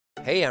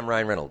Hey, I'm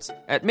Ryan Reynolds.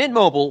 At Mint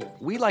Mobile,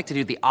 we like to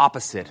do the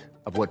opposite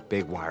of what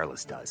Big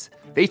Wireless does.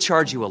 They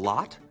charge you a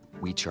lot,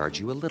 we charge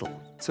you a little.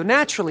 So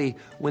naturally,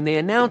 when they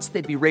announced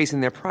they'd be raising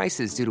their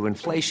prices due to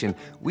inflation,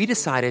 we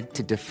decided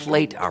to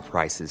deflate our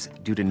prices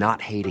due to not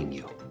hating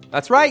you.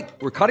 That's right.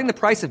 We're cutting the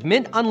price of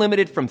Mint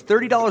Unlimited from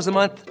 $30 a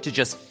month to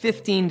just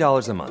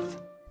 $15 a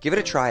month. Give it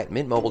a try at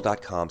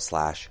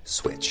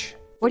mintmobile.com/switch.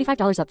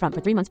 $45 up front for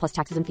 3 months plus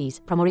taxes and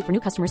fees. Promo rate for new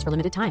customers for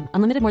limited time.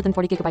 Unlimited more than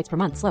 40 gigabytes per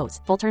month. Slows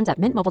full terms at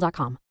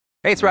mintmobile.com.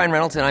 Hey, it's Ryan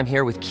Reynolds, and I'm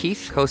here with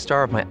Keith,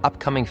 co-star of my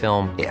upcoming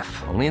film,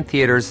 If, only in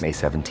theaters May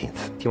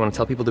 17th. Do you want to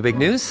tell people the big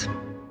news?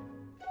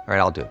 All right,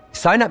 I'll do it.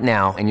 Sign up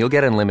now and you'll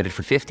get unlimited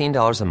for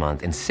 $15 a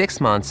month and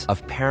 6 months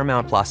of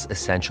Paramount Plus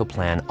Essential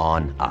Plan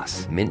on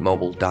us.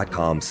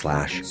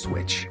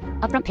 mintmobile.com/switch.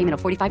 Upfront payment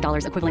of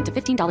 $45 equivalent to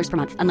 $15 per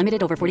month.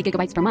 Unlimited over 40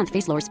 gigabytes per month.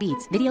 Face lower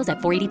speeds. Videos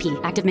at 480p.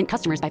 Active Mint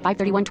customers by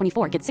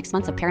 531.24 get 6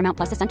 months of Paramount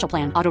Plus Essential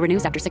Plan. Auto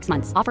renews after 6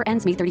 months. Offer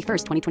ends May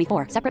 31st,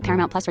 2024. Separate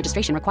Paramount Plus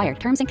registration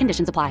required. Terms and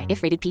conditions apply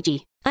if rated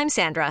PG. I'm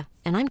Sandra,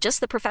 and I'm just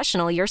the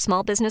professional your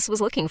small business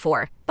was looking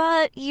for.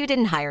 But you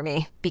didn't hire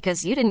me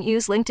because you didn't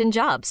use LinkedIn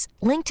Jobs.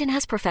 LinkedIn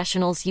has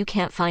professionals you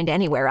can't find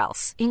anywhere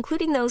else,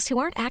 including those who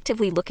aren't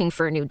actively looking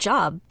for a new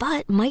job,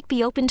 but might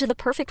be open to the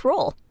perfect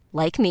role,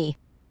 like me.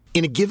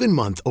 In a given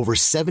month, over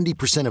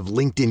 70% of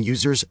LinkedIn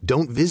users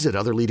don't visit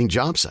other leading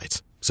job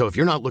sites. So if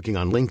you're not looking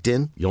on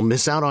LinkedIn, you'll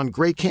miss out on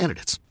great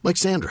candidates like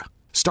Sandra.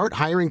 Start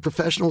hiring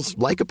professionals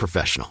like a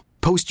professional.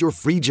 Post your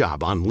free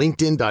job on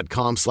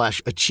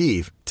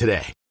linkedin.com/achieve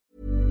today.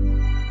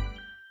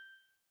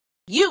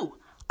 You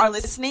are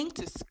listening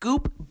to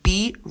Scoop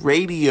B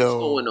Radio.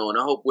 What's going on?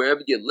 I hope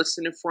wherever you're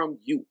listening from,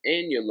 you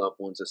and your loved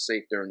ones are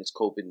safe during this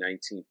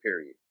COVID-19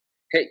 period.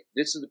 Hey,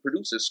 this is the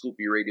producer of Scoop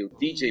B Radio,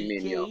 DJ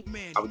Manio.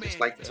 I would just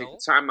like to take the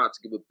time out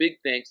to give a big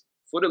thanks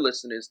for the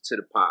listeners to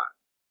the pod.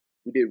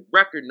 We did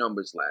record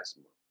numbers last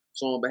month.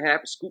 So on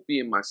behalf of Scoop B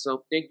and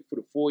myself, thank you for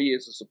the 4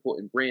 years of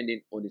supporting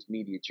Brandon on his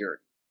media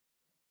journey.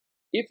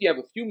 If you have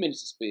a few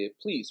minutes to spare,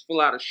 please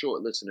fill out a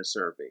short listener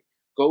survey.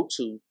 Go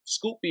to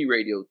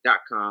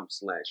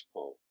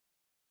scoopbradio.com/poll.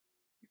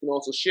 You can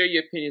also share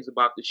your opinions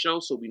about the show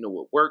so we know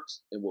what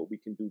works and what we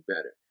can do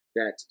better.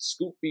 That's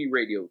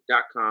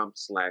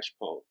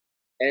scoopbradio.com/poll.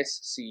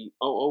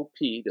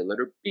 SCOOP, the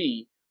letter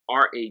B,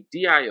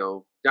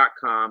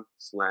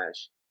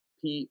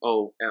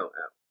 RADIO.com/POLL.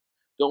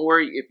 Don't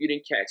worry if you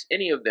didn't catch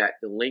any of that,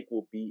 the link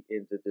will be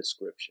in the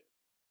description.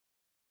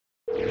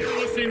 You're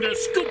listening to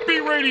Scoop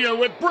B Radio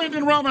with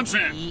Brandon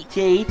Robinson.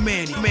 DJ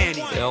Manny.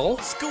 Bill?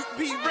 Scoop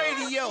B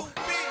Radio.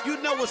 You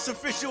know it's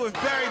official if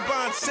Barry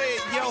Bonds said,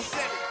 yo,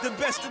 the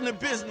best in the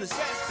business.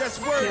 That's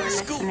word of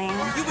Scoop.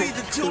 You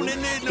either tuning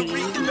in or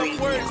reading the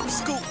word from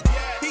Scoop.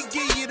 He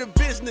give you the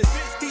business.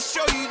 He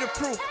show you the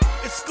proof.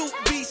 If Scoop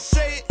B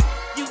say it,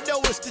 you know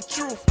it's the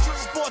truth.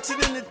 Sports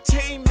and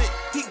entertainment,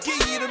 he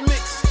give you the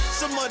mix.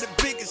 Some of the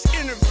biggest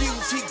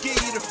interviews, he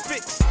give you the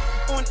fix.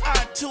 On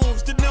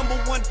iTunes, the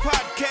 #1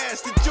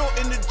 podcast, the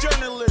Jordan, the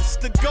journalist,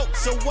 the GOAT,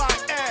 so why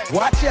ask?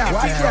 Watch out.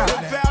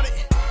 About it,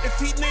 if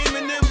he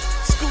naming them,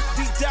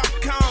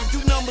 ScoopB.com, do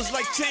numbers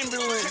like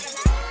Chamberlain.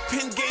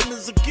 Pen game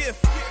is a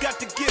gift, got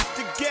the gift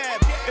to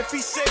gab. If he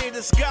say it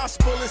is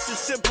gospel, it's as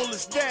simple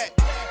as that.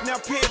 Now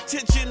pay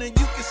attention and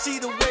you can see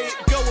the way it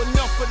go.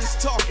 Enough of this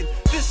talking,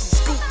 this is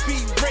Scoop B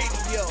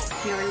Radio.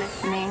 You're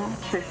listening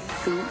to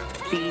Scoop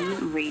B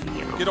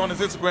Radio. Get on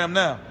his Instagram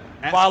now.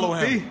 Follow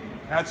him.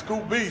 At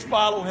Scoop B,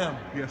 follow him.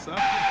 Yes, sir.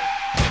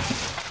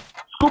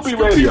 Scoop B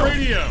Radio.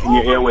 In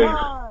your airways,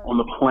 on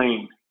the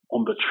plane,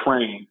 on the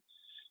train,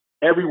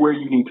 everywhere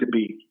you need to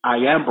be. I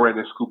am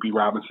Brandon Scoop B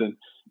Robinson.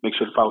 Make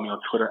sure to follow me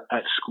on Twitter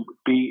at Scoop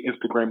B,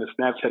 Instagram and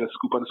Snapchat at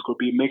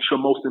Scoop_B. Make sure,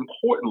 most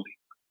importantly,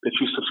 that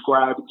you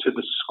subscribe to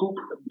the Scoop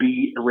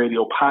B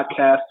Radio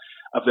podcast,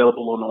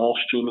 available on all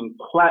streaming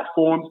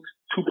platforms.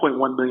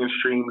 2.1 million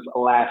streams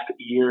last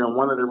year. And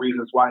one of the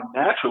reasons why,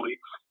 naturally, is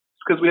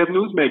because we have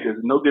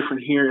newsmakers. No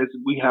different here is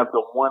we have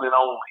the one and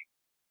only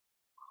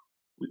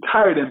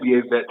retired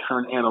NBA vet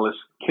turned analyst,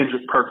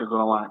 Kendrick Perkins, on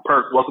the line.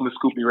 Perk, welcome to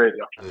Scoop B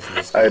Radio.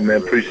 Hey,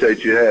 man,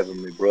 appreciate you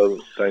having me, brother.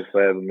 Thanks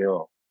for having me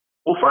on.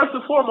 Well, first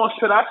and foremost,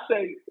 should I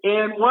say,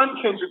 and one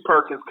Kendrick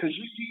Perkins, because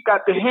you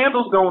got the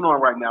handles going on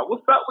right now.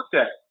 What's up with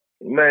that?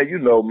 Man, you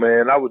know,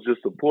 man, I was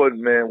just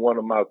supporting, man, one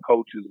of my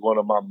coaches, one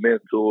of my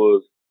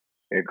mentors,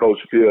 and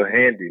Coach Phil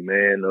Handy,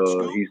 man.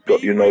 He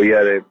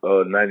had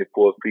that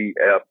 94 feet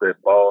app,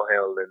 that ball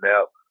handling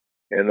app.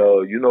 And,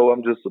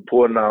 I'm just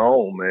supporting our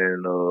own,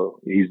 man.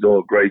 He's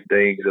doing great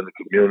things in the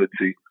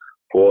community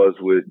for us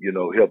with,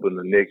 helping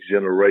the next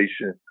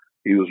generation.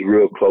 He was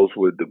real close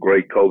with the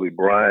great Kobe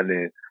Bryant,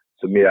 and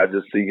to me, I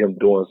just see him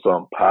doing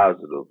something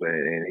positive,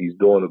 and he's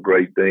doing a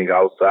great thing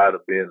outside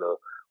of being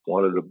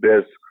one of the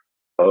best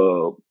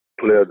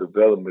player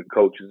development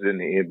coaches in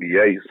the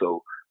NBA.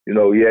 So,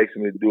 he asked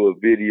me to do a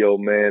video,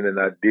 man, and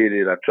I did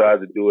it. I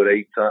tried to do it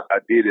 8 times. I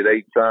did it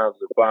 8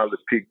 times and finally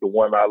picked the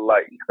one I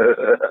like.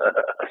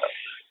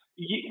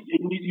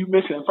 You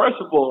mentioned, first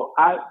of all,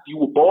 you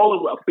were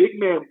balling with a big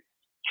man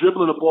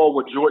dribbling the ball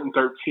with Jordan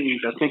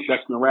 13. I think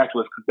that's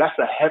miraculous because that's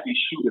a heavy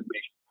shooter,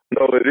 man.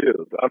 No, it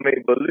is. I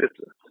mean, but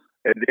listen,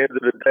 at the end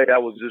of the day, I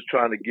was just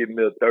trying to give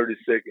me a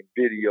 30-second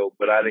video,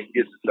 but I didn't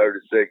get the 30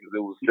 seconds.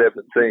 It was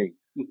 17.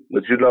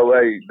 But you know,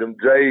 hey, them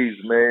Jays,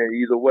 man,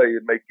 either way,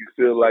 it make you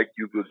feel like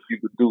you could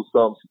do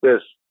something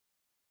special.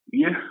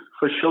 Yeah,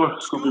 for sure.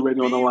 Scoop B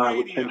Radio on the line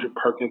with Kendrick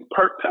Perkins.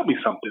 Perk, tell me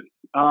something.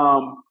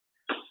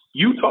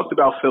 You talked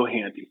about Phil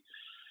Handy.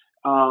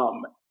 I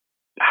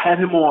had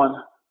him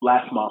on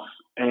last month,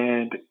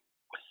 and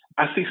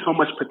I see so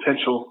much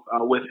potential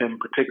with him,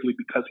 particularly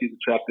because he's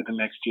attracted the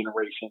next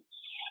generation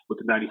with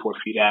the 94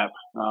 Feet app.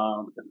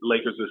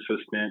 Lakers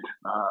assistant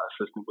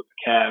with the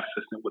Cavs,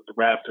 assistant with the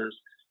Raptors,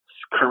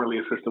 currently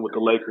assistant with the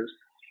Lakers.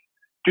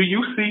 Do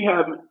you see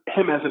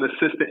him as an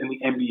assistant in the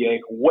NBA?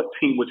 What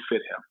team would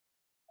fit him?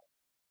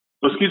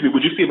 Excuse me,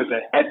 would you see him as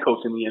a head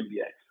coach in the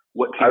NBA?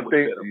 What team would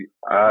fit him?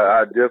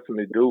 I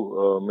definitely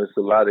do. It's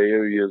a lot of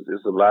areas.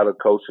 It's a lot of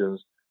coaching.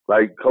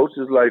 Like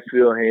coaches like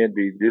Phil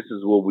Handy, this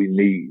is what we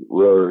need.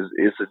 Well,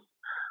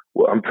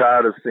 I'm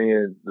tired of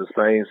seeing the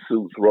same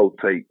suits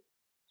rotate.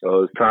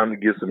 It's time to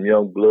get some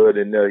young blood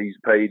in there. He's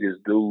paid his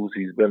dues.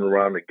 He's been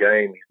around the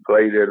game. He's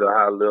played at a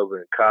high level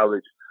in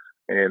college,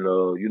 and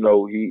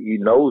he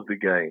knows the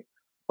game.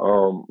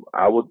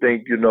 I would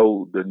think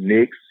the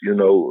Knicks.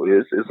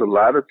 It's a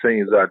lot of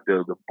teams out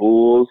there. The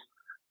Bulls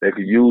that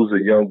could use a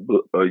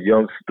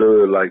young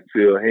stud like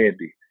Phil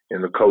Handy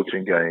in the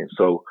coaching game.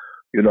 So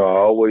I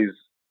always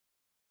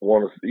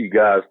want to see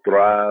guys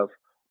thrive.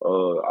 I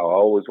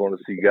always want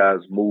to see guys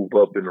move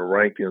up in the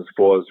rankings as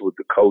far as with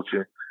the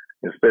coaching,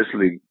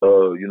 especially,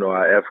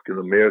 our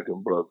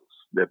African-American brothers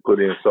that put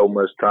in so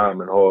much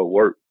time and hard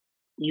work.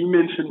 You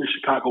mentioned the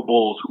Chicago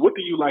Bulls. What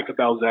do you like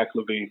about Zach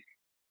LaVine?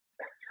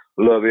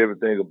 Love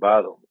everything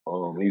about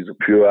him. He's a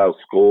pure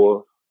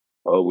outscorer.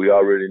 We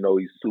already know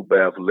he's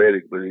super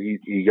athletic, but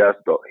he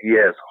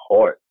has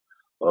heart.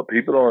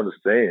 People don't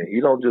understand.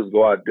 He don't just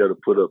go out there to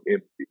put up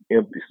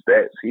empty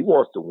stats. He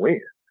wants to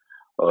win.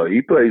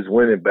 He plays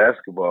winning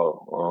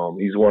basketball.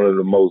 He's one of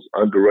the most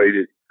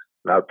underrated,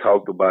 and I've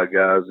talked about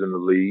guys in the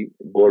league.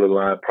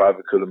 Borderline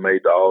probably could have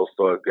made the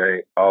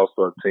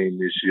All-Star team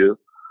this year.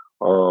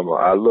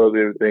 I love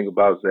everything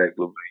about Zach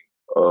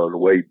LaVine. The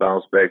way he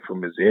bounced back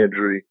from his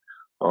injury,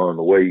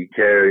 the way he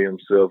carries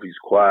himself. He's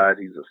quiet.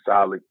 He's a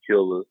solid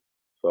killer.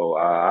 So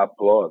I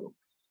applaud him.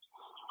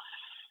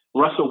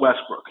 Russell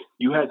Westbrook,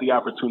 you had the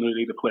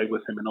opportunity to play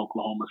with him in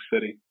Oklahoma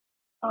City.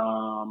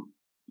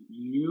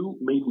 You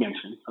made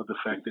mention of the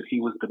fact that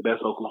he was the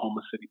best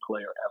Oklahoma City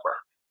player ever.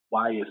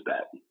 Why is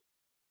that?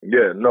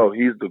 Yeah, no,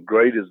 he's the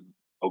greatest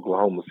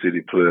Oklahoma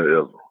City player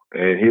ever.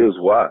 And here's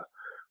why.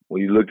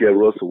 When you look at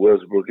Russell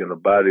Westbrook and the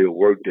body of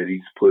work that he's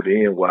put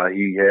in while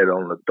he had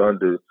on the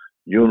Thunder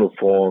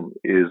uniform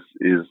is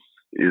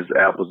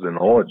apples and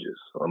oranges.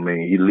 I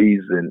mean, he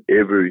leads in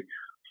every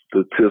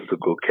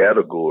statistical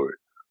category.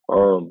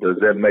 Does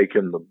that make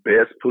him the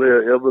best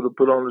player ever to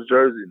put on the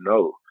jersey?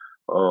 No.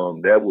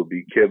 That would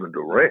be Kevin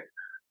Durant.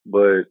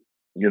 But,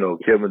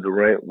 Kevin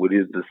Durant, with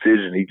his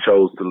decision, he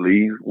chose to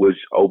leave, which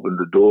opened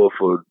the door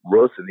for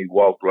Russ, and he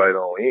walked right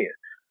on in.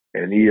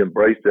 And he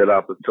embraced that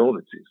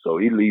opportunity. So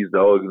he leads the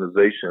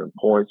organization in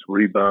points,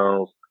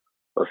 rebounds,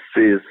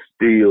 assists,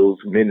 steals,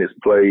 minutes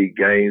played,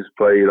 games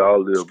played,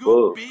 all the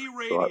above.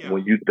 So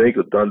when you think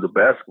of Thunder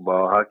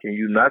basketball, how can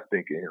you not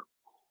think of him?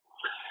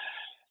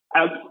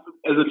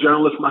 As a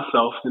journalist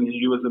myself, and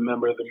you as a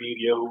member of the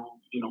media who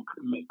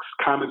makes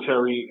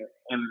commentary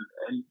and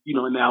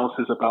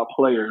analysis about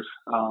players,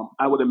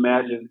 I would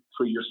imagine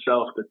for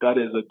yourself that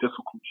is a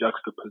difficult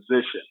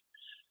juxtaposition.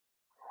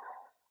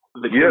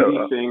 The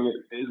KD thing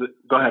is.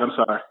 Go ahead. I'm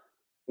sorry.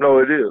 No,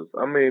 it is.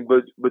 I mean,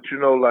 but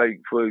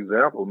for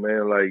example,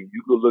 man,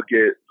 you could look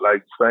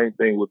at same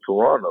thing with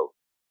Toronto.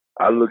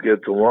 I look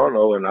at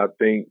Toronto and I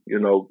think,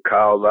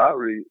 Kyle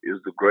Lowry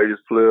is the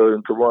greatest player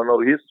in Toronto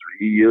history.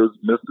 He is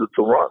Mr.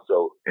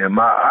 Toronto in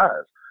my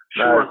eyes.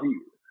 Sure. Now,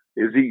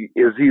 is he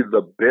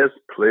the best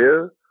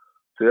player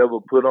to ever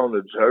put on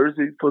a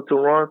jersey for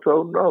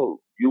Toronto?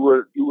 No.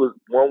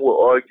 One would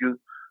argue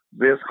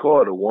Vince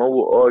Carter. One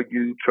would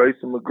argue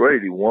Tracy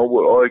McGrady. One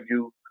would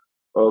argue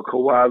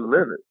Kawhi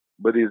Leonard.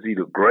 But is he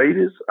the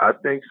greatest? I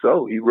think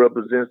so. He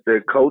represents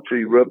that culture.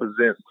 He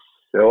represents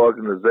the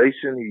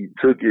organization. He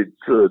took it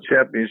to a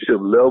championship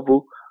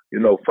level,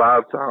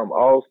 5-time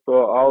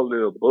All-Star, all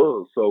the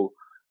above. So,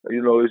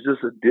 it's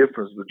just a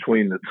difference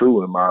between the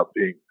two, in my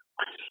opinion.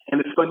 And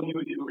it's funny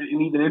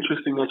and even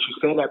interesting that you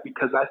say that,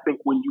 because I think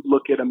when you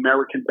look at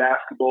American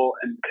basketball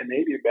and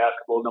Canadian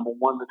basketball, number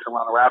one, the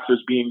Toronto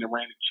Raptors being the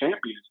reigning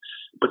champions.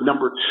 But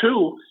number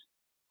two,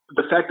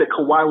 the fact that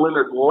Kawhi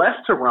Leonard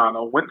left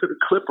Toronto, went to the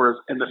Clippers,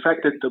 and the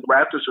fact that the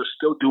Raptors are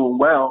still doing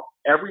well,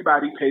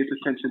 everybody pays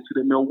attention to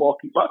the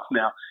Milwaukee Bucks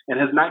now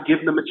and has not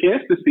given them a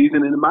chance this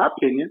season. And in my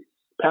opinion,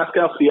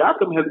 Pascal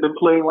Siakam has been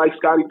playing like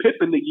Scottie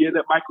Pippen the year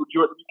that Michael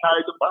Jordan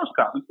retired the first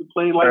time. He's been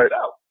playing like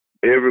that.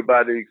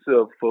 Everybody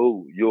except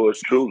for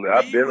yours truly.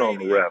 I've been on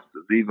the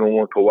Raptors, even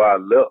when Kawhi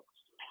left.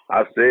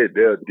 I said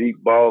they're a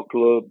deep ball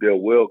club. They're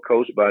well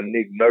coached by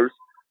Nick Nurse.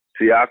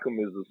 Siakam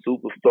is a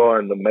superstar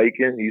in the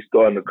making. He's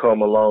starting to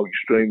come along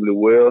extremely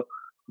well.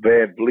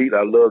 Van Vliet.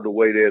 I love the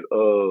way that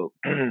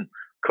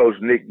Coach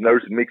Nick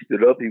Nurse mixed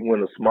it up. He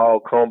went a small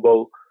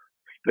combo.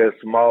 That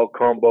small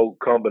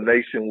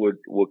combination with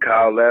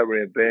Kyle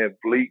Lowry and Van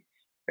Vliet.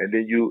 And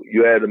then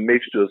you had a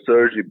mixture of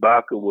Serge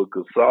Ibaka with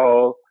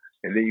Gasol.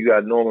 And then you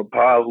got Norman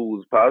Powell, who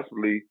was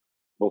possibly,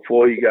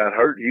 before he got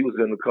hurt, he was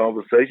in the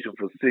conversation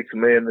for Sixth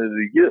Man of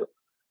the Year.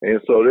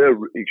 And so they're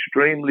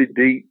extremely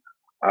deep.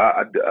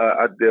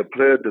 Their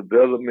player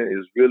development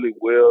is really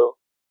well.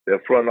 Their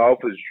front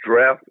office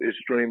draft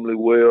extremely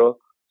well.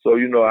 So,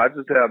 I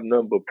just have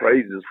nothing but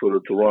praises for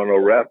the Toronto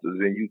Raptors,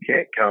 and you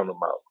can't count them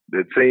out.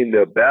 The team,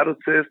 they're battle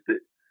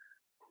tested.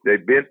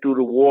 They've been through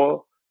the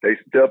war. They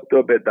stepped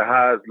up at the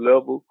highest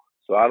level.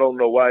 So I don't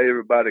know why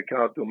everybody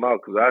count them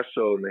out, because I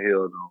sure in the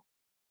hell don't.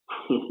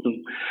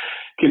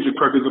 Kendrick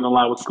Perkins on the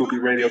line with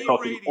Scoopy Radio,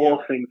 talking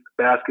all things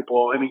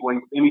basketball,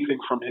 anything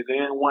from his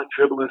and-one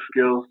dribbling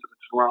skills to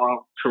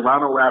the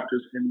Toronto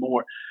Raptors and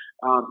more.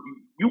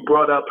 You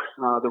brought up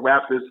the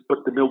Raptors,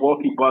 but the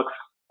Milwaukee Bucks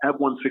have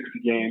won 60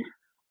 games.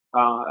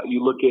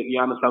 You look at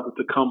Giannis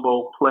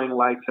Antetokounmpo playing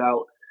lights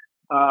out.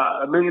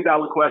 $1 million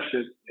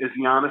question: is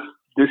Giannis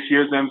this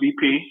year's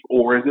MVP,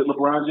 or is it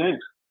LeBron James?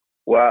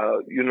 Well,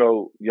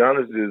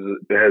 Giannis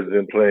has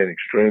been playing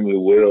extremely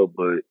well,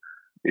 but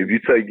if you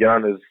take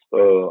Giannis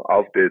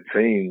off their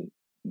team,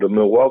 the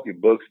Milwaukee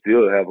Bucks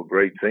still have a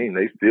great team.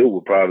 They still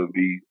will probably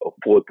be a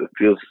 4th or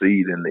 5th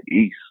seed in the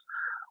East.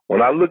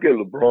 When I look at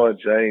LeBron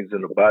James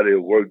and the body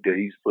of work that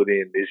he's put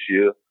in this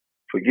year,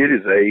 forget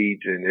his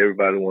age, and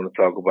everybody want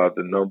to talk about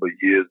the number of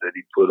years that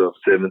he put up,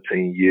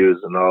 17 years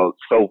and all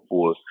so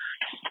forth.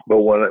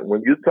 But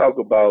when you talk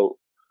about,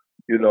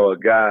 a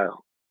guy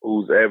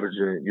who's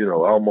averaging,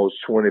 almost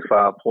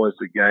 25 points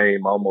a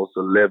game, almost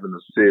 11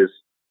 assists,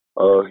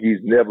 he's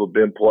never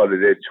been part of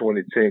that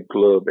 2010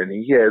 club, and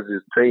he has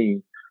his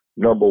team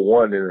number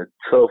 1 in a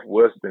tough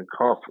Western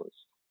Conference.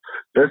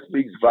 That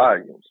speaks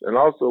volumes. And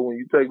also, when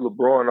you take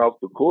LeBron off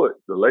the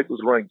court, the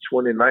Lakers rank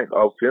 29th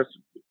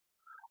offensively.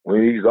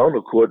 When he's on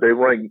the court, they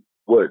rank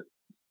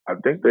I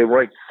think they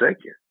rank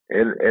 2nd,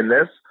 and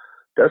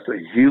that's a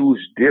huge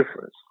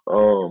difference.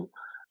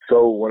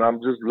 So when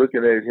I'm just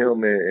looking at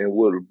him and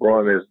what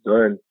LeBron has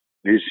done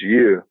this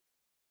year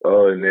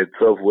in that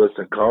tough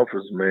Western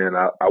Conference, man,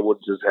 I would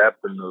just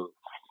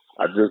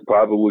I just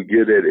probably would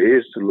give that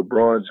edge to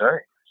LeBron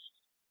James.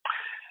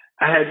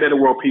 I had Metta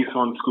World Peace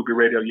on Scoopy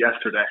Radio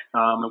yesterday,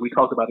 and we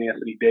talked about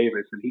Anthony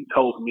Davis, and he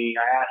told me,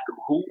 I asked him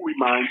who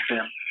reminds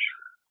him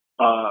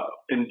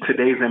in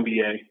today's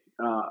NBA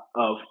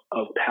of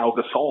Pau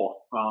Gasol.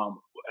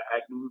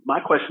 My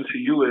question to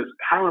you is,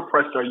 how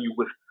impressed are you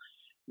with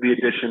the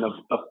addition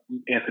of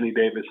Anthony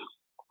Davis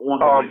on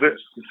the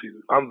Lakers this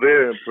season? I'm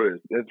very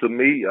impressed. And to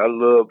me, I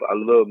love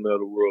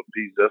Metta World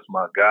Peace. That's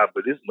my guy,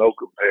 but it's no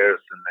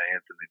comparison to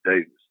Anthony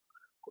Davis.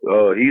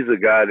 He's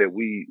a guy that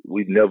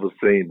we've never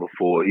seen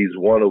before. He's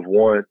one of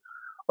one.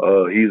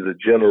 He's a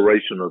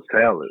generational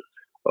talent.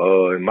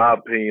 In my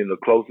opinion, the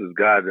closest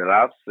guy that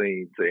I've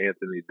seen to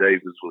Anthony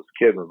Davis was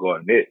Kevin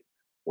Garnett.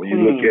 When you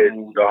look at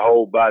the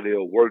whole body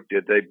of work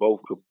that they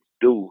both could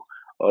do,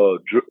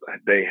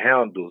 they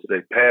handles,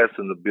 they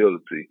passing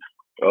ability,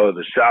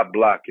 the shot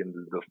blocking,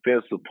 the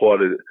defensive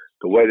part of it,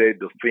 the way they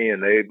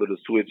defend, they're able to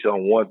switch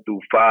on 1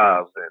 through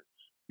 5s, and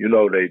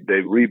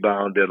they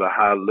rebound at a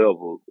high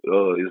level.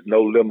 There's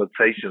no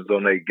limitations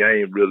on their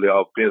game really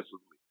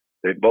offensively.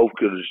 They both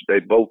could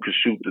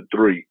shoot the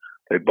 3.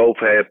 They both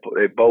got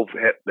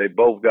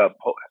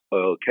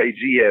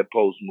KG had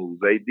post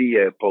moves, AD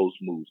had post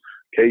moves.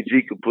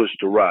 KG could push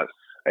the rock,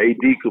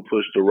 AD could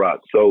push the rock.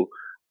 So,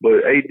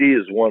 but AD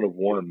is one of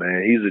one,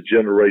 man. He's a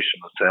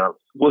generational talent.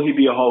 Will he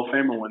be a Hall of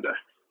Famer one day?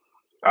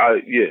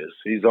 Yes,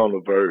 he's on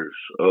the verge.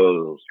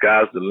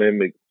 Sky's the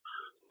limit.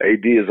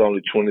 AD is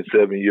only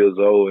 27 years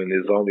old, and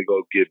it's only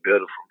going to get better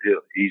from here.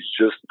 He's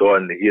just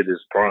starting to hit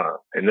his prime,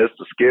 and that's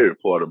the scary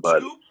part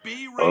about it.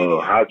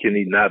 How can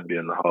he not be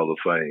in the Hall of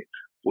Fame?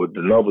 With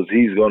the numbers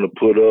he's going to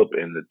put up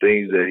and the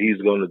things that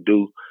he's going to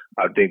do,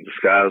 I think the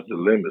sky's the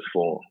limit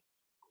for him.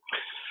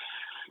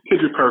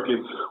 Kendrick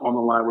Perkins on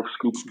the line with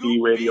Scoop B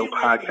Radio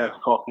podcast,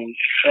 talking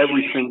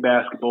everything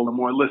basketball and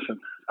more. Listen,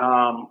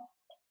 I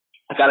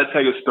got to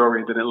tell you a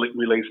story that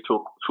relates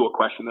to a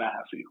question that I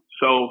have for you.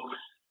 So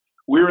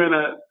we're in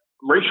a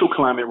racial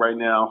climate right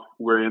now.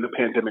 We're in a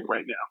pandemic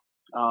right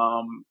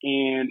now.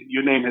 And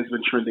your name has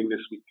been trending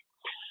this week.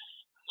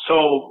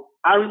 So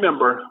I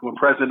remember when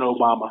President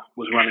Obama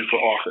was running for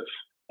office,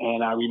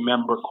 and I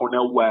remember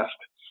Cornel West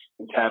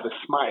and Tavis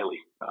Smiley,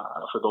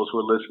 for those who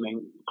are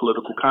listening,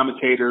 political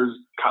commentators,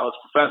 college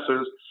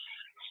professors,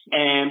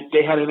 and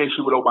they had an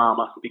issue with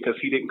Obama because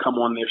he didn't come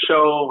on their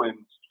show,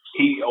 and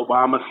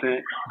Obama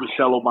sent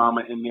Michelle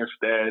Obama in their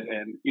stead,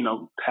 and,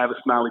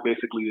 Tavis Smiley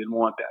basically didn't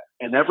want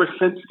that. And ever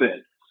since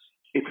then,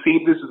 it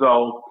seemed as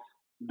though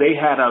they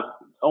had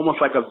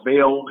almost like a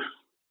veiled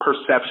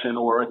perception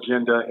or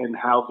agenda in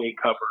how they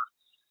covered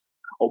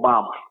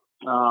Obama.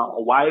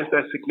 Why is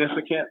that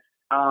significant?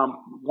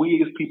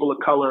 We as people of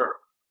color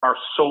are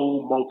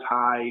so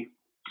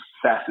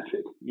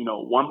multifaceted.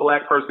 One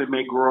black person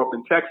may grow up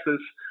in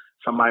Texas,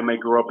 Somebody may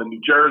grow up in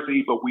New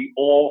Jersey, but we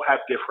all have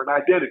different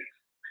identities.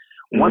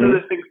 One of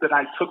the things that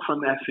I took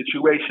from that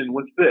situation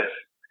was this.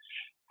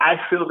 I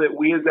feel that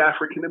we as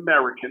African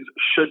Americans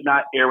should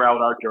not air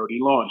out our dirty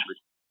laundry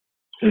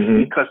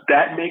because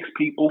that makes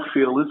people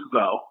feel as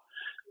though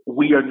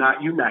we are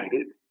not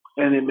united,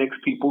 and it makes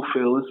people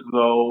feel as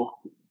though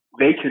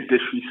they can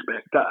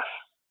disrespect us.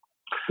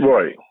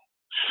 Right.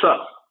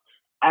 So,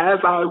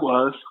 as I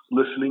was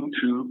listening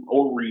to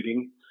or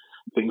reading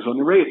things on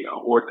the radio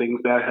or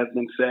things that have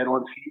been said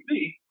on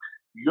TV,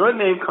 your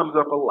name comes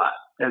up a lot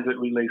as it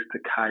relates to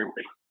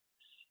Kyrie.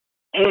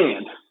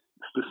 And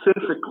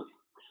specifically,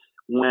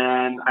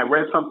 when I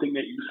read something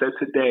that you said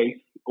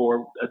today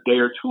or a day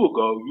or two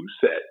ago, you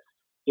said,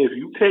 if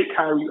you take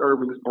Kyrie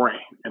Irving's brain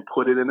and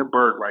put it in a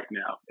bird right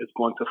now, it's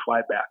going to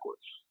fly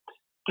backwards.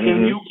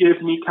 Can you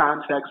give me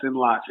context and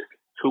logic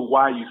to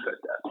why you said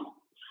that?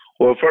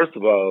 Well, first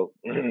of all,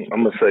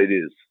 I'm going to say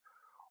this.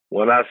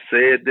 When I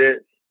said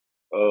that,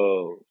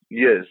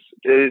 yes,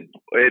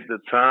 at the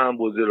time,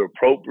 was it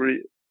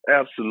appropriate?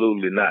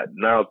 Absolutely not.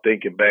 Now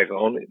thinking back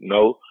on it,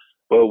 no.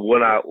 But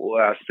when I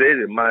said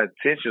it, my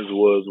intentions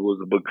was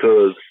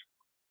because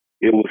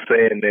it was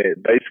saying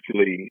that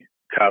basically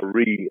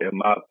Kyrie, in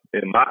my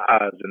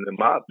eyes and in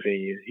my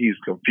opinion, he's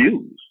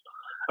confused.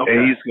 Okay.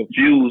 And he's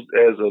confused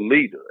as a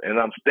leader. And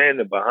I'm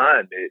standing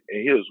behind it,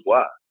 and here's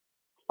why.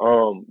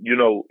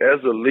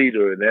 As a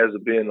leader and as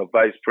being a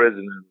vice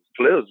president of the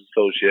Players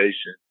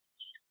Association,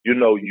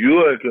 you're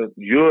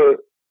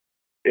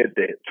at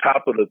the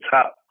top of the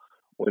top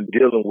when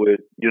dealing with,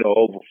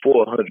 over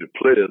 400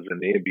 players in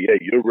the NBA.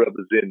 You're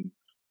representing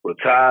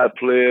retired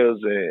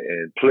players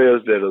and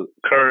players that are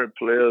current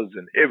players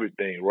and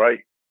everything, right?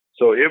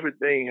 So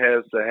everything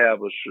has to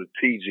have a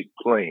strategic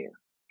plan.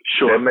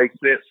 Sure. That makes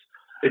sense?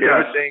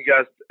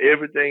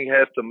 Everything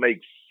has to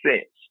make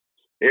sense.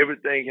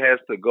 Everything has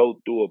to go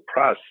through a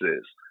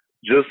process.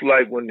 Just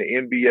like when the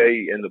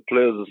NBA and the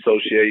Players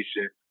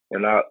Association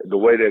and the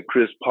way that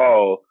Chris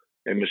Paul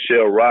and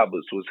Michelle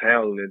Roberts was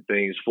handling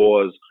things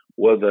for us,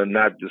 whether or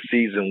not the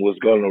season was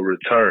going to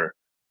return.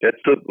 That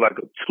took like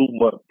a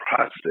 2-month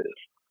process.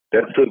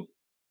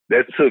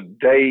 That took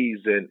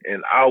days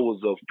and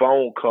hours of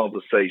phone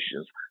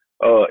conversations,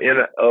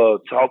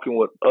 talking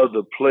with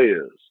other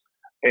players.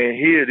 And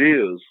here it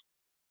is.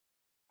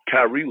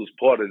 Kyrie was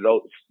part of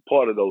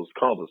those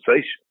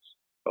conversations.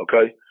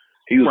 Okay,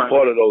 he was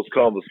part of those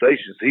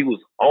conversations. He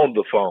was on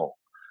the phone,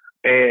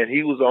 and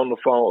he was on the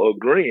phone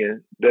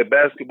agreeing that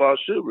basketball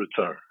should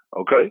return.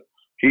 Okay.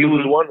 He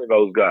was one of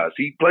those guys.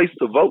 He placed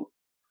the vote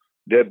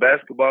that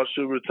basketball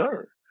should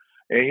return.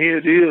 And here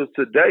it is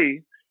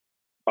today.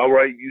 All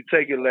right, you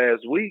take it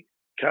last week.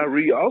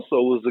 Kyrie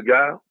also was a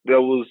guy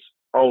that was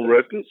on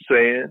record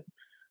saying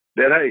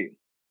that, hey,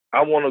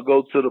 I want to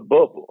go to the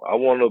bubble. I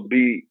want to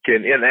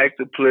can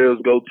inactive players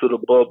go to the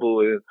bubble,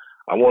 and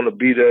I want to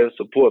be there and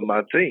support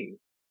my team.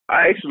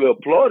 I actually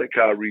applauded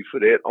Kyrie for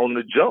that on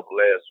the jump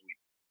last week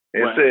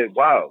and said,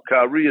 wow,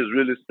 Kyrie is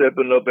really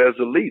stepping up as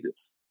a leader.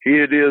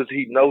 Here it is.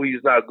 He know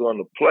he's not going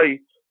to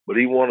play, but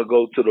he want to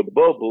go to the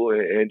bubble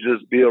and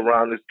just be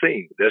around his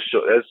team. That's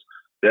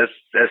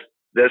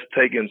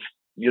taking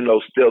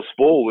steps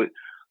forward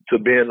to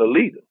being a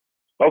leader.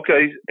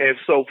 Okay, and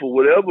so for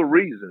whatever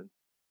reason,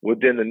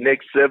 within the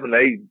next 7 to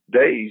 8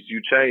 days,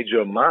 you change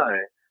your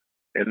mind,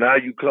 and now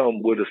you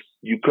come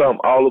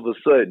all of a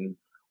sudden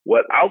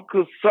without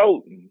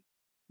consulting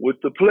with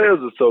the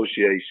Players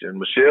Association,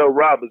 Michelle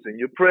Roberts, and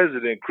your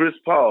president Chris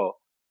Paul.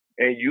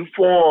 And you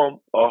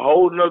form a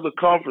whole nother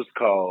conference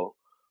call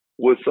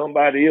with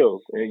somebody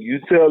else, and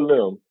you tell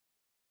them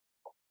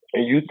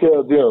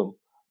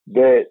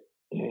that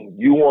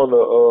you want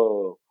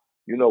to,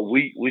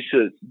 we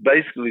should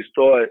basically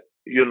start,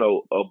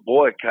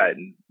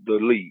 boycotting the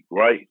league,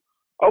 right?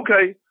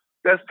 Okay,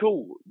 that's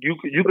cool. You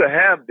can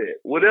have that.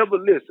 Whatever.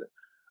 Listen,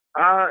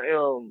 I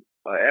am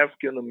an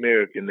African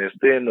American that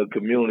stay in a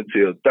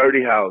community of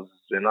 30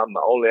 houses, and I'm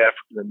the only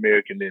African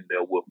American in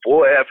there with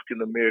 4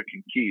 African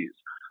American kids.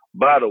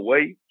 By the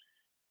way,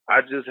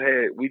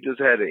 we just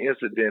had an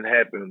incident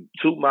happen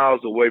 2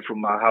 miles away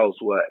from my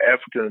house where an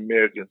African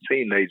American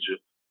teenager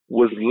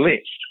was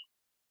lynched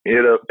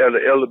at an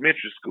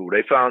elementary school.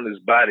 They found his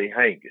body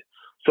hanging.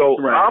 So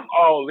I'm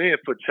all in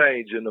for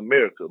change in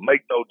America.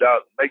 Make no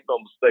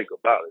mistake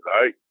about it.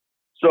 All right.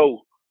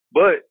 So,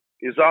 but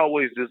it's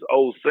always this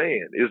old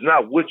saying: it's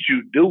not what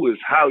you do, it's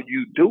how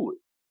you do it.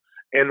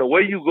 And the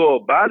way you go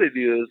about it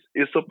is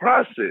it's a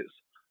process.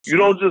 You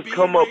don't just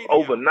come up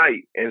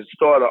overnight and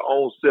start our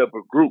own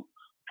separate group.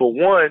 For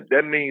one,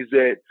 that means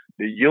that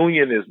the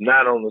union is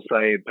not on the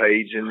same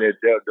page and that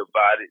they're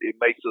divided. It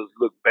makes us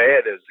look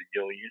bad as a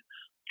union.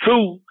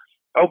 2,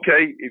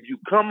 okay, if you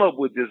come up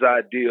with this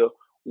idea,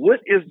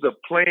 what is the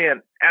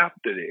plan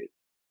after that?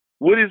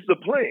 What is the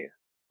plan?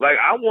 Like,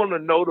 I want to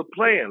know the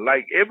plan.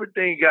 Like,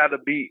 everything got to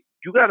be,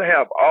 you got to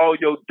have all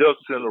your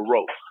ducks in a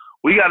row.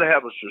 We got to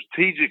have a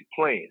strategic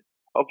plan.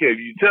 Okay,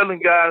 if you're telling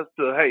guys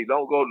to, hey,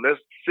 don't go,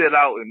 let's sit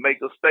out and make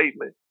a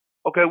statement.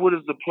 Okay, what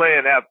is the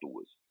plan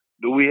afterwards?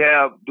 Do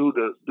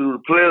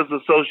the Players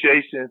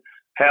Association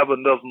have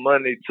enough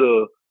money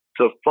to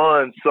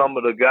fund some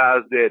of the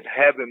guys that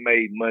haven't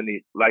made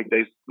money,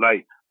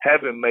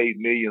 haven't made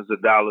millions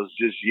of dollars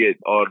just yet,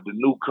 or the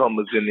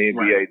newcomers in the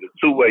NBA, the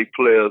two-way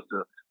players,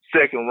 the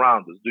second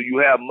rounders? Do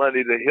you have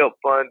money to help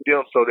fund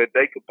them so that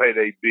they can pay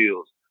their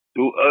bills?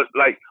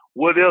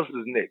 What else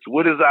is next?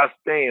 What is our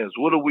stance?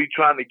 What are we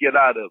trying to get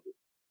out of it?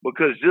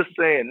 Because just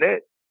saying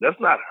that's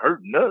not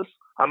hurting us.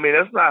 I mean,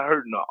 that's not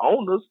hurting the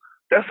owners.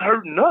 That's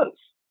hurting us.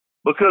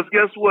 Because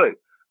guess what?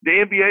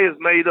 The NBA is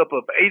made up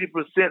of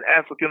 80%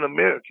 African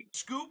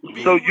Americans.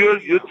 So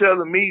you're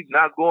telling me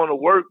not going to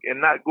work and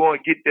not going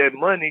to get that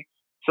money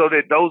so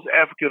that those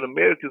African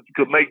Americans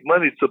could make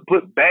money to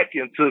put back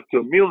into the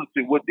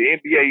community what the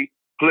NBA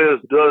players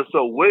does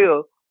so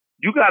well?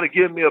 You got to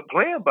give me a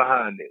plan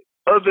behind it.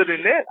 Other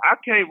than that, I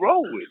can't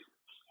roll with it.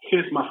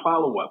 Here's my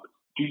follow-up.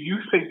 Do you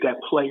think that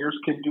players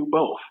can do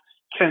both?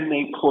 Can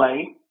they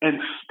play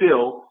and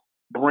still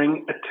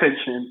bring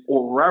attention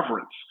or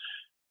reverence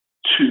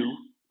to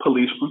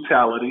police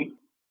brutality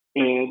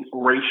and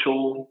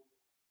racial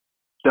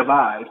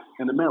divide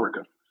in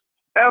America?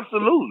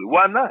 Absolutely.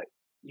 Why not?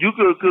 You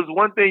could, because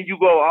one thing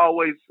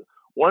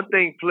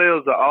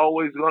players are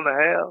always going to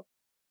have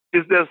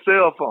is their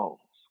cell phones.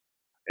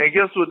 And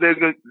guess what?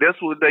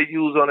 That's what they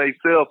use on their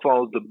cell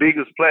phones, the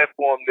biggest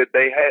platform that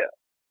they have.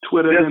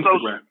 Twitter and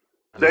Instagram.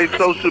 They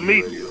social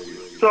media.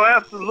 So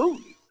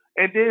absolutely.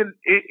 And then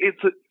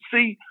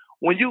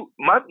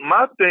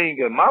my thing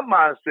and my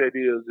mindset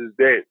is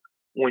that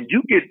when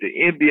you get the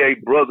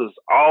NBA brothers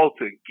all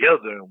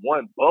together in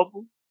one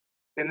bubble,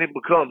 then it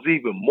becomes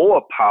even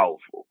more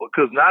powerful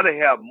because now they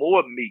have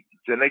more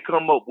meetings and they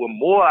come up with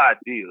more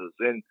ideas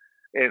and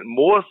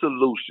more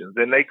solutions,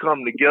 and they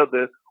come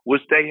together,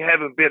 which they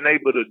haven't been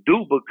able to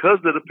do because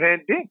of the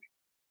pandemic.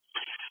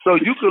 So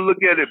you can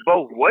look at it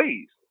both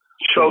ways.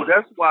 So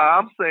that's why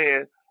I'm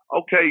saying,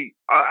 okay,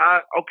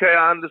 I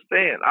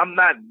understand. I'm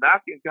not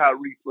knocking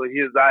Kyrie for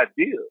his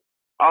idea.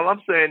 All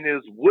I'm saying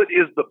is, what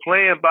is the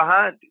plan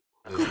behind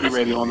it? Scoop B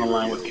Radio on the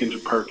line with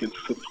Kendrick Perkins.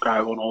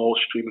 Subscribe on all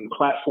streaming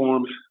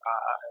platforms,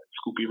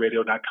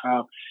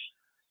 ScoopBRadio.com.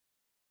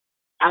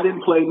 I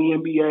didn't play in the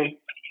NBA.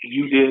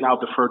 You did. I'll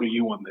defer to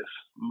you on this.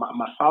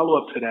 My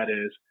follow-up to that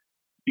is,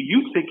 do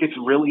you think it's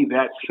really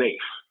that safe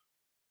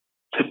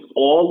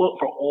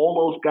for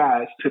all those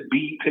guys to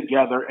be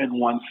together in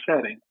one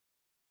setting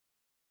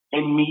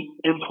and meet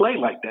and play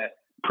like that,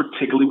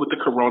 particularly with the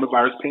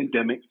coronavirus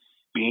pandemic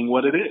being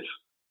what it is?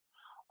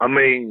 I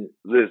mean,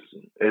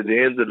 listen, at the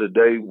end of the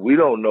day, we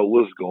don't know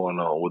what's going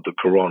on with the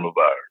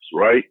coronavirus,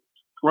 right?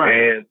 Right.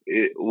 And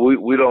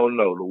we don't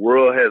know. The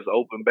world has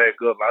opened back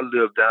up. I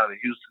live down in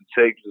Houston,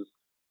 Texas,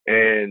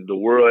 and the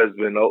world has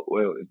been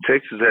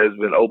Texas has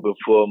been open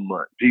for a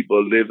month. People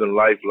are living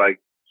life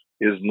like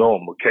it's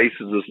normal.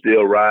 Cases are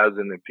still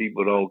rising and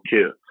people don't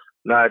care.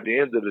 Now, at the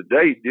end of the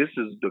day, this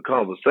is the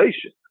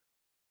conversation.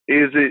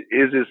 Is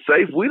it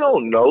safe? We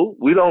don't know.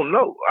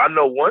 I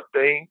know one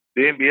thing.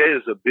 The NBA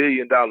is $1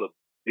 billion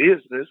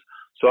business,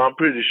 so I'm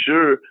pretty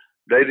sure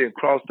they didn't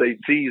cross their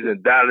T's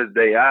and dotted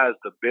their I's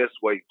the best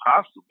way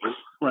possible.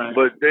 Right.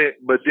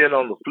 But then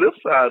on the flip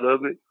side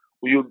of it,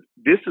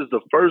 this is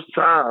the first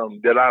time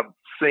that I've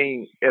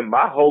seen in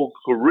my whole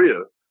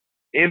career,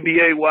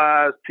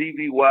 NBA-wise,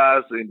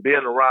 TV-wise, and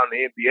being around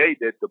the NBA,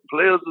 that the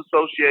Players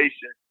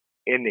Association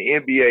and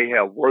the NBA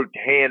have worked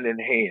hand in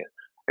hand.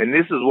 And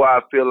this is why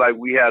I feel like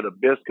we have the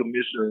best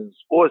commissioner in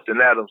sports in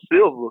Adam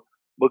Silver,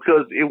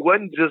 because it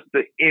wasn't just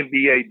the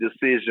NBA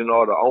decision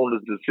or the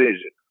owner's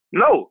decision.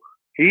 No,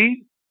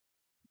 he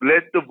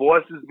let the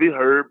voices be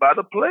heard by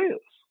the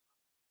players.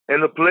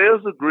 And the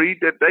players agreed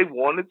that they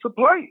wanted to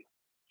play.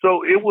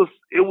 So it was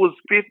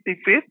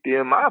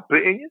 50-50 in my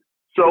opinion.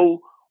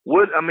 So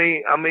at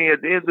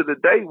the end of the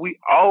day, we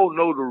all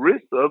know the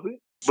risk of it,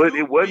 but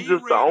it wasn't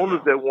just the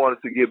owners that wanted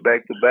to get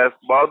back to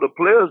basketball. The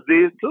players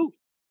did too.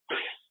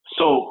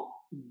 So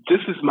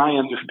this is my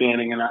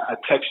understanding, and I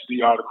texted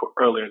the article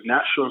earlier.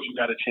 Not sure if you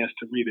got a chance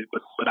to read it,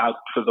 but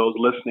for those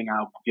listening,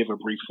 I'll give a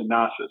brief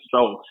synopsis.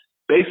 So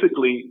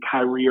basically,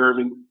 Kyrie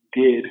Irving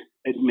did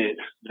admit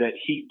that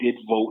he did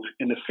vote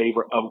in the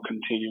favor of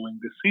continuing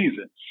the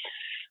season.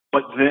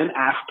 But then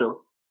after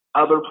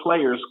other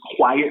players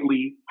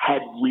quietly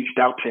had reached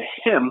out to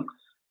him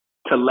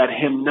to let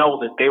him know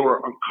that they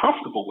were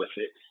uncomfortable with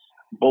it,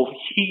 both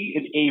he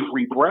and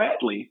Avery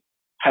Bradley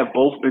have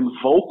both been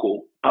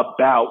vocal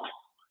about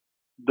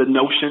the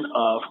notion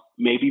of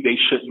maybe they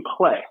shouldn't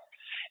play.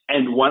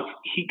 And once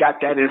he got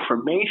that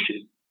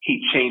information, he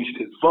changed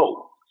his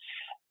vote.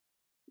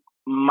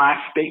 My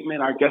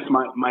statement, I guess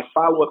my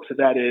follow-up to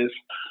that is,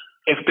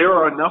 if there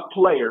are enough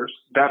players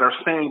that are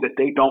saying that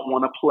they don't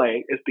want to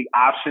play, is the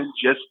option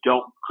just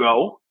don't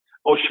go?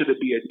 Or should it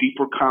be a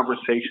deeper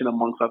conversation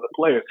amongst other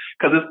players?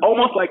 Because it's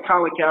almost like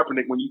Colin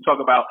Kaepernick when you talk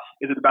about,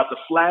 is it about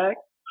the flag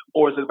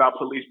or is it about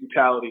police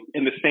brutality?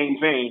 In the same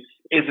vein,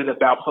 is it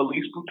about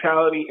police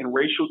brutality and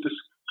racial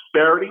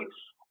disparity,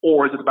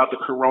 or is it about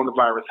the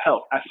coronavirus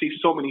health? I see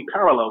so many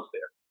parallels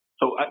there.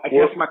 So I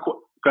guess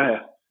go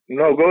ahead.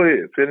 No, go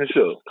ahead. Finish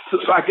up.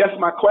 So I guess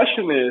my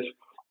question is,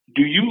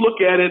 Do you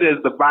look at it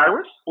as the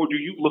virus, or do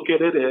you look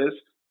at it as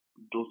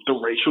the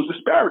racial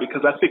disparity?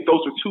 Because I think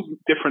those are two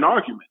different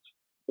arguments.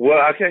 Well,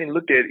 I can't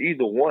look at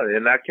either one,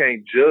 and I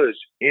can't judge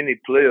any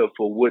player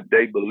for what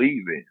they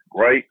believe in,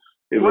 right?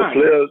 If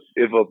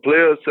a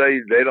player say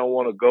they don't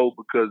want to go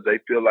because they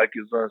feel like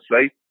it's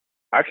unsafe,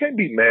 I can't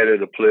be mad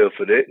at a player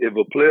for that. If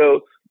a player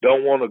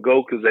don't want to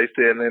go because they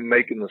say they're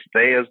making a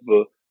stance,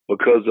 but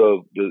because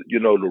of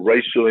the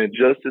racial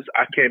injustice,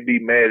 I can't be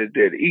mad at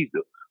that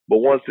either. But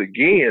once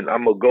again,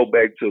 I'm gonna go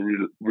back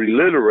to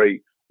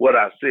reiterate what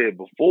I said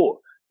before.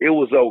 It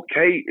was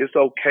okay. It's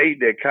okay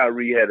that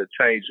Kyrie had a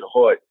change of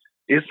heart.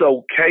 It's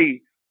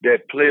okay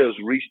that players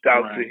reached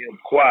out to him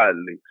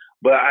quietly.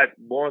 But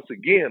once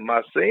again,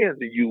 my saying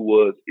to you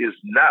was, it's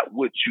not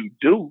what you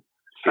do,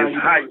 it's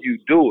how you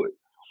do it.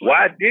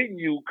 Why didn't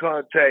you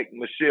contact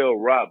Michelle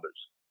Roberts?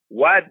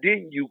 Why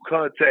didn't you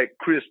contact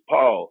Chris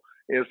Paul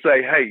and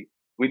say, hey,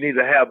 we need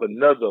to have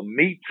another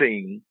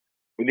meeting,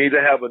 we need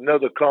to have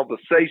another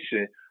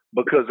conversation,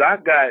 because I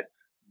got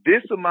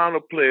this amount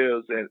of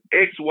players and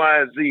X,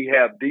 Y, and Z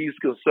have these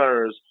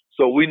concerns,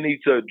 so we need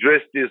to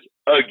address this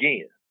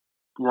again.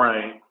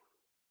 Right.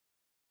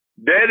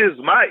 That is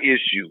my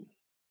issue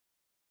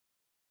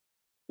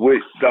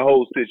with the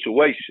whole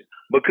situation.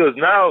 Because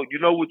now, you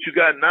know what you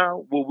got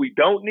now? What we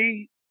don't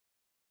need?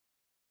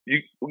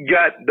 You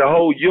got the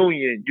whole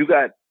union. You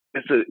got,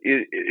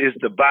 it's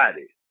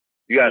divided.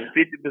 You got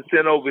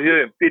 50% over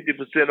here and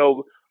 50%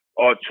 over,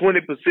 or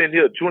 20%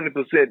 here,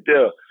 20%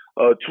 there,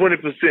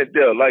 20%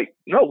 there. Like,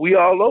 no, we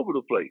all over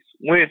the place.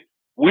 When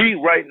we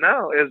right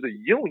now as a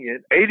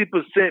union,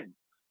 80%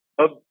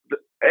 of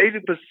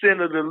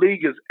the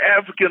league is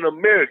African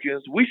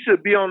Americans. We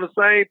should be on the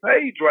same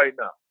page right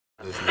now.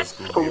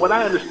 From what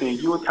I understand,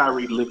 you and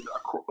Kyrie lived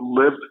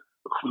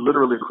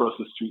literally across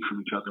the street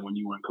from each other when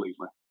you were in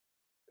Cleveland.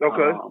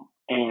 Okay.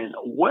 And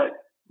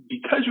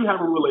because you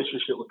have a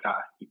relationship with Kai,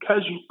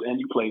 because you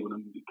played with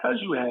him, because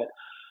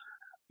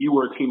you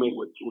were a teammate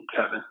with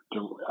Kevin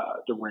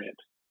Durant.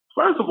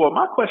 First of all,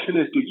 my question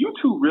is, do you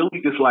two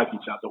really dislike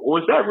each other, or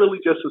is that really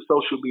just a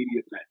social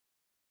media thing?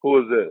 Who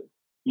is that?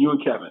 You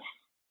and Kevin.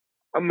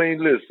 I mean,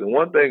 listen,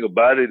 one thing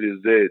about it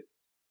is that,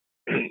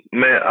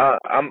 man,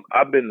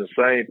 I've been the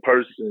same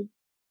person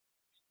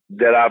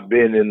that I've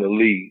been in the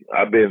league.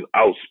 I've been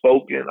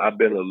outspoken. I've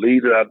been a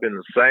leader. I've been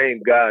the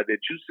same guy that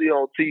you see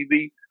on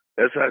TV.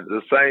 That's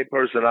the same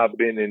person I've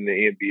been in the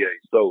NBA.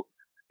 So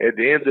at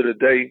the end of the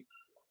day,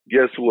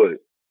 guess what?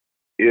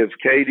 If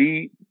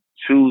KD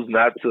choose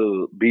not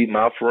to be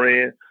my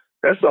friend,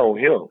 that's on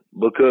him,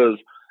 because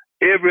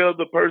every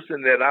other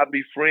person that I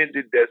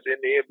befriended that's in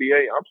the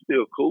NBA, I'm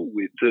still cool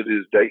with to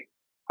this day.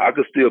 I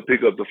could still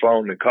pick up the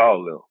phone and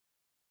call them.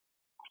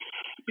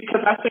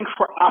 Because I think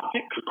for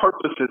optics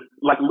purposes,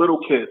 like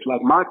little kids, like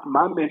my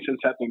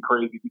mentions have been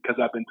crazy because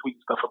I've been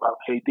tweeting stuff about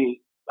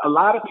KD. A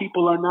lot of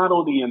people are not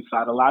on the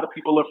inside. A lot of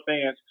people are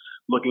fans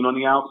looking on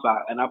the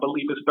outside. And I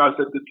believe it starts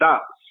at the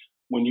top.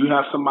 When you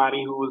have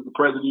somebody who is the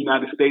president of the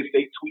United States,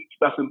 they tweet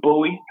stuff and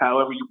bully,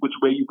 which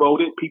way you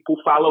voted,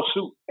 people follow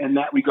suit in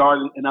that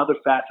regard and other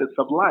facets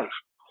of life.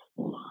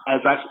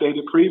 As I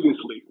stated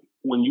previously,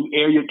 when you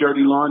air your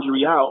dirty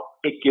laundry out,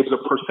 it gives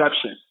a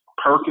perception.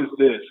 Perk is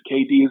this,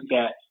 KD is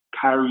that,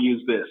 Kyrie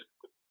is this.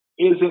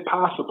 Is it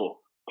possible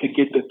to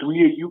get the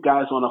three of you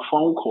guys on a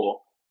phone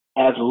call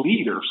as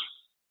leaders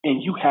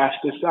and you hash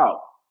this out?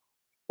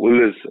 Well,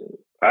 listen,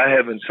 I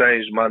haven't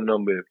changed my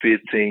number in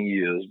 15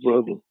 years,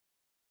 brother.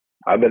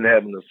 I've been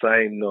having the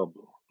same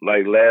number.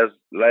 Like last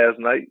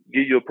night,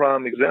 give you a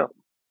prime example.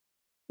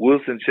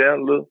 Wilson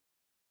Chandler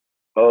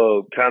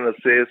kind of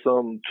said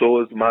something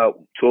towards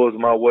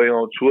my way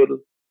on Twitter.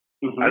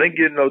 Mm-hmm. I didn't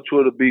get no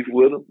Twitter beef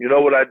with him. You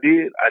know what I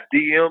did? I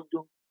DM'd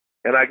him.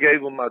 And I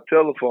gave him my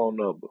telephone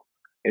number.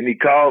 And he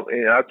called,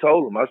 and I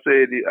told him, I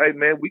said, hey,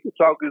 man, we can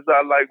talk this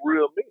out like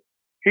real men.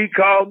 He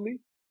called me.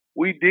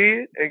 We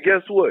did. And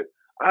guess what?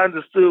 I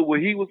understood where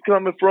he was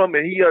coming from,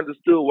 and he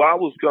understood where I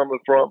was coming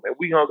from. And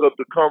we hung up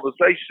the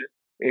conversation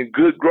in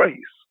good grace.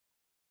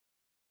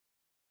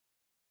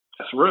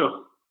 That's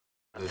real.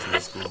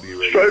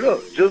 Straight up.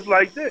 Just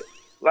like that.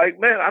 Like,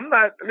 man,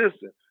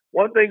 listen,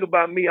 one thing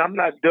about me, I'm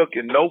not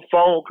ducking no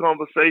phone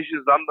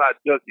conversations. I'm not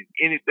ducking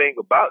anything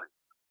about it.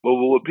 But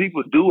what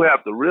people do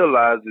have to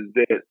realize is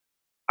that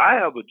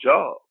I have a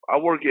job. I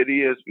work at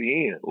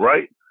ESPN,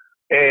 right?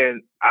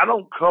 And I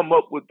don't come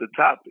up with the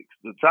topics.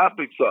 The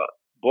topics are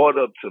brought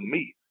up to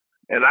me.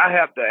 And I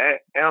have to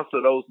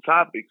answer those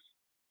topics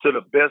to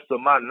the best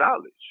of my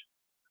knowledge.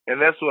 And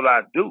that's what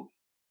I do.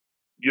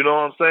 You know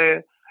what I'm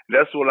saying?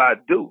 That's what I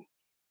do.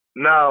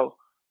 Now,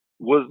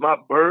 was my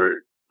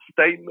Bird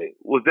statement,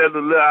 was that a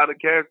little out of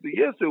character?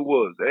 Yes, it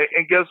was.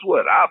 And guess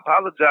what? I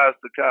apologize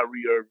to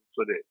Kyrie Irving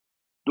for that.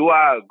 Do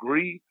I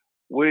agree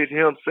with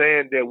him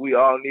saying that we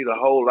all need to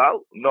hold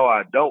out? No,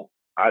 I don't.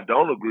 I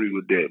don't agree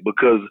with that,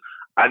 because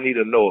I need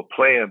to know a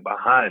plan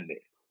behind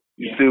it.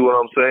 You see what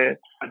I'm saying?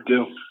 I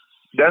do.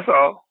 That's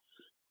all.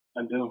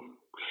 I do.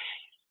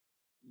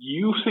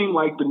 You seem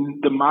like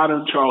the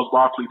modern Charles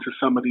Barkley to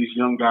some of these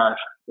young guys.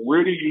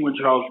 Where do you and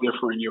Charles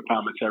differ in your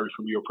commentary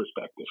from your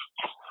perspective?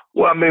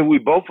 Well, I mean, we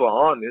both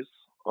are honest.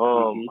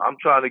 I'm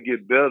trying to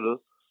get better.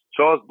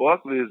 Charles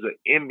Barkley is an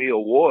Emmy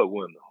Award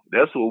winner.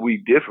 That's what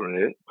we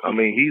different at. I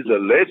mean, he's a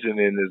legend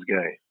in this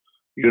game.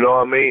 You know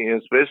what I mean?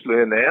 And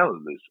especially in the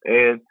analysts.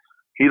 And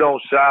he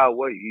don't shy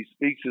away. He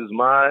speaks his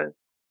mind.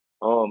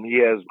 He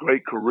has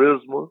great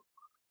charisma.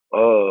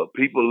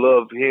 People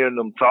love hearing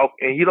him talk.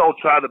 And he don't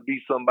try to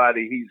be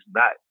somebody he's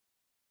not.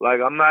 Like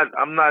I'm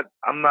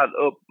not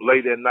up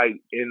late at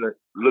night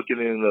looking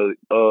in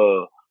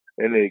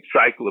an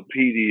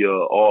encyclopedia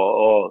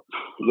or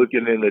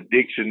looking in a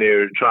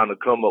dictionary trying to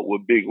come up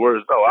with big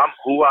words. No, I'm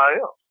who I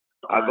am.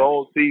 I go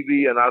on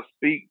TV and I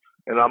speak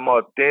and I'm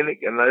authentic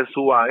and that's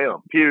who I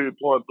am. Period,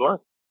 point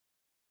blank.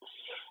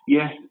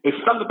 Yeah, it's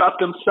something about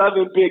them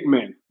Southern big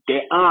men.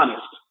 They're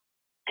honest.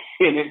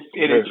 And it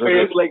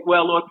translates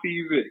well on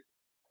TV.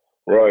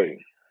 Right.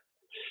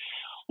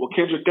 Well,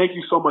 Kendrick, thank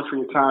you so much for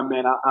your time,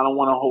 man. I don't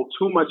want to hold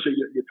too much of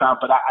your time,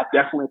 but I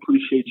definitely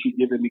appreciate you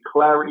giving me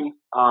clarity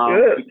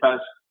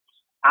because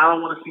I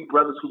don't want to see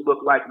brothers who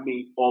look like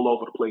me all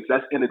over the place.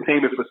 That's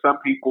entertainment for some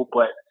people,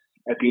 but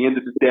at the end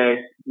of the day,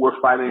 we're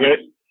fighting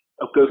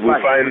a good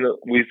fight.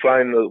 We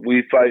fighting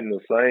the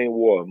same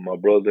war, my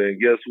brother.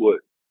 And guess what?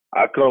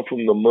 I come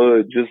from the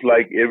mud just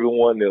like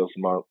everyone else,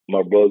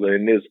 my brother.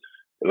 And this,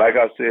 like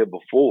I said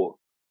before,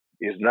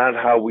 it's not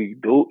how we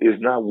do.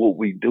 It's not what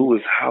we do.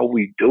 It's how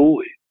we do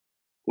it.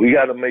 We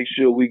got to make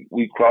sure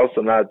we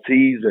crossing our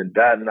T's and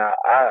dotting our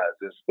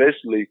I's,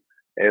 especially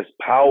as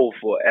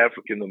powerful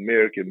African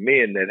American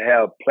men that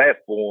have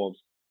platforms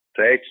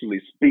to actually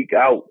speak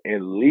out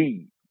and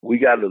lead. We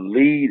got to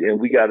lead and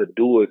we got to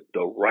do it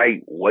the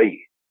right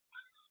way.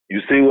 You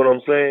see what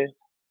I'm saying?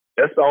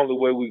 That's the only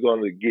way we're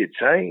going to get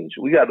change.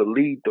 We got to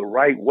lead the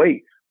right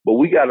way, but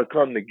we got to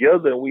come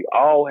together and we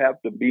all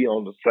have to be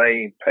on the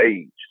same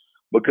page.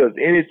 Because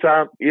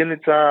anytime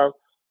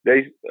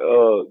they,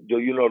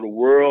 the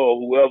world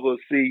or whoever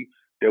see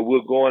that we're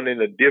going in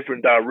a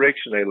different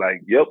direction, they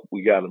like, yep,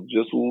 we got them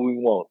just what we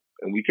want.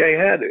 And we can't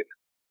have it.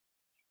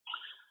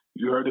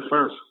 You heard it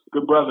first.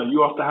 Good brother, you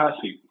off the hot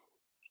seat.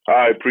 All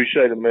right,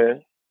 appreciate it,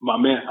 man. My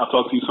man, I'll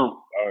talk to you soon.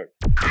 All right.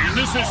 And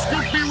this is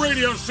Scoop B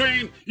Radio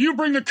saying, you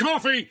bring the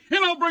coffee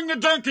and I'll bring the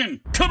Dunkin'.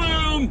 Come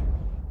on!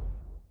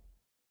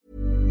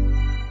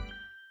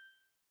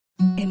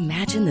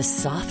 Imagine the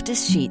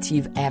softest sheets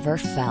you've ever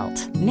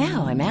felt.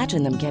 Now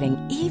imagine them getting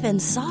even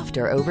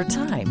softer over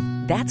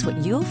time. That's what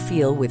you'll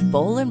feel with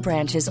Boll &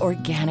 Branch's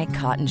organic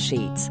cotton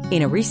sheets.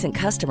 In a recent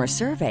customer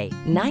survey,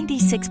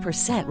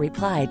 96%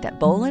 replied that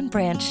Boll &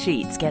 Branch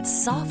sheets get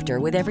softer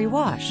with every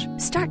wash.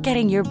 Start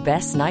getting your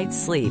best night's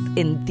sleep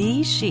in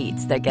these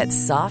sheets that get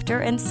softer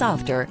and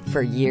softer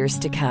for years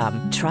to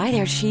come. Try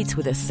their sheets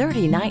with a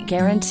 30-night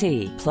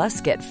guarantee. Plus,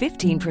 get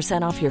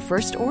 15% off your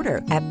first order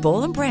at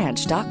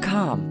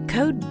bollandbranch.com.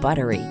 Code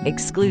BUTTERY.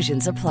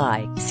 Exclusions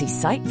apply. See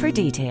site for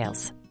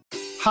details.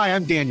 Hi,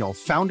 I'm Daniel,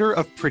 founder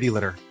of Pretty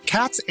Litter.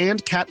 Cats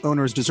and cat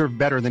owners deserve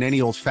better than any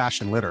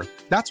old-fashioned litter.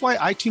 That's why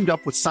I teamed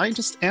up with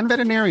scientists and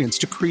veterinarians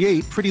to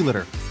create Pretty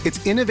Litter.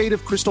 Its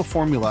innovative crystal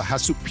formula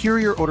has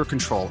superior odor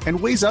control and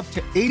weighs up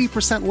to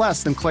 80%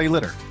 less than clay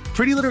litter.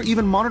 Pretty Litter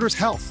even monitors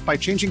health by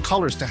changing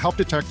colors to help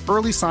detect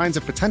early signs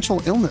of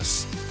potential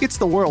illness. It's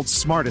the world's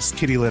smartest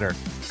kitty litter.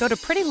 Go to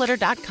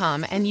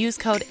prettylitter.com and use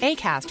code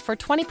ACAST for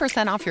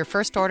 20% off your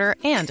first order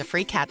and a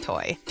free cat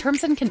toy.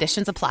 Terms and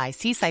conditions apply.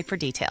 See site for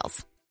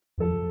details.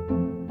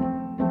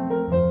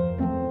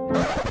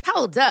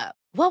 Hold up.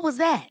 What was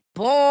that?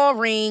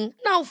 Boring.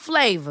 No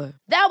flavor.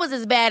 That was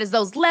as bad as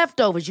those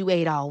leftovers you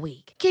ate all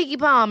week. Keke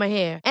Palmer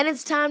here. And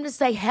it's time to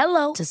say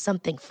hello to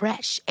something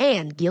fresh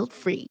and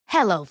guilt-free.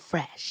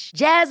 HelloFresh.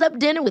 Jazz up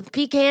dinner with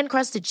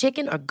pecan-crusted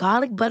chicken or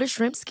garlic butter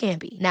shrimp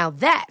scampi. Now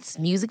that's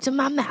music to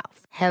my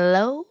mouth.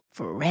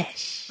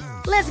 HelloFresh.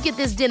 Let's get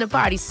this dinner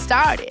party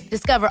started.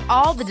 Discover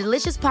all the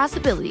delicious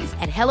possibilities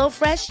at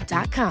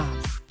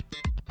HelloFresh.com.